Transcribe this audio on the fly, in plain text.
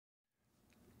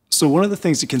So one of the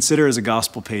things to consider as a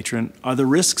gospel patron are the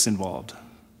risks involved.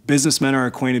 Businessmen are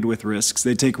acquainted with risks.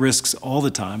 They take risks all the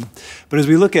time. But as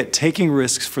we look at taking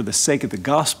risks for the sake of the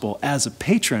gospel as a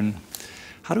patron,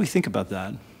 how do we think about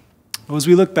that? Well, as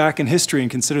we look back in history and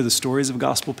consider the stories of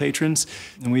gospel patrons,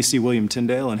 and we see William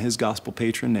Tyndale and his gospel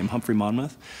patron named Humphrey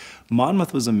Monmouth.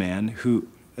 Monmouth was a man who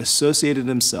associated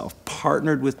himself,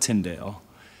 partnered with Tyndale,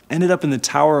 ended up in the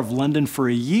Tower of London for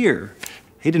a year.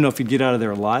 He didn't know if he'd get out of there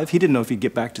alive. He didn't know if he'd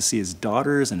get back to see his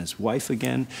daughters and his wife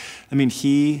again. I mean,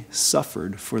 he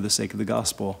suffered for the sake of the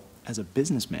gospel as a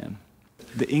businessman.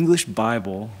 The English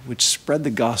Bible, which spread the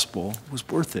gospel, was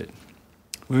worth it.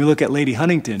 When we look at Lady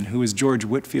Huntington, who was George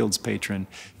Whitfield's patron,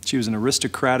 she was an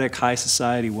aristocratic, high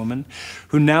society woman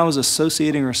who now is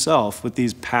associating herself with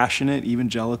these passionate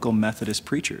evangelical Methodist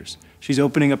preachers. She's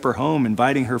opening up her home,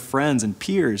 inviting her friends and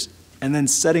peers, and then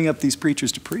setting up these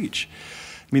preachers to preach.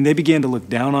 I mean, they began to look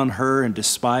down on her and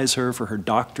despise her for her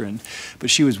doctrine, but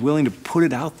she was willing to put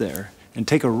it out there and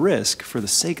take a risk for the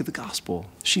sake of the gospel.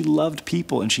 She loved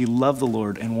people and she loved the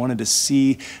Lord and wanted to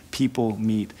see people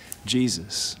meet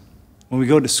Jesus. When we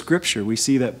go to Scripture, we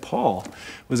see that Paul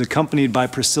was accompanied by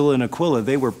Priscilla and Aquila.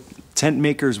 They were tent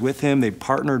makers with him. They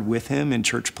partnered with him in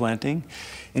church planting.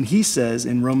 And he says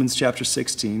in Romans chapter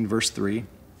 16, verse 3,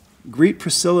 "Greet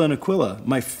Priscilla and Aquila,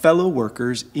 my fellow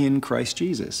workers in Christ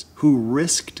Jesus, who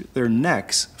risked their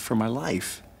necks for my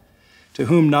life, to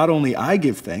whom not only I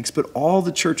give thanks, but all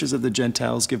the churches of the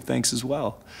Gentiles give thanks as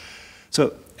well."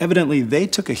 So evidently they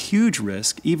took a huge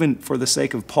risk, even for the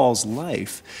sake of Paul's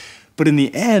life. But in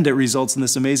the end, it results in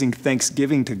this amazing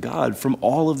thanksgiving to God from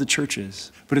all of the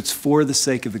churches. But it's for the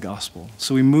sake of the gospel.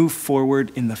 So we move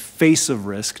forward in the face of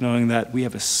risk, knowing that we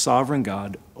have a sovereign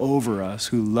God over us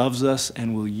who loves us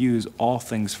and will use all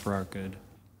things for our good.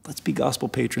 Let's be gospel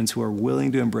patrons who are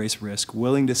willing to embrace risk,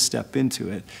 willing to step into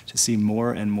it to see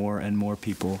more and more and more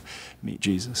people meet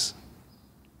Jesus.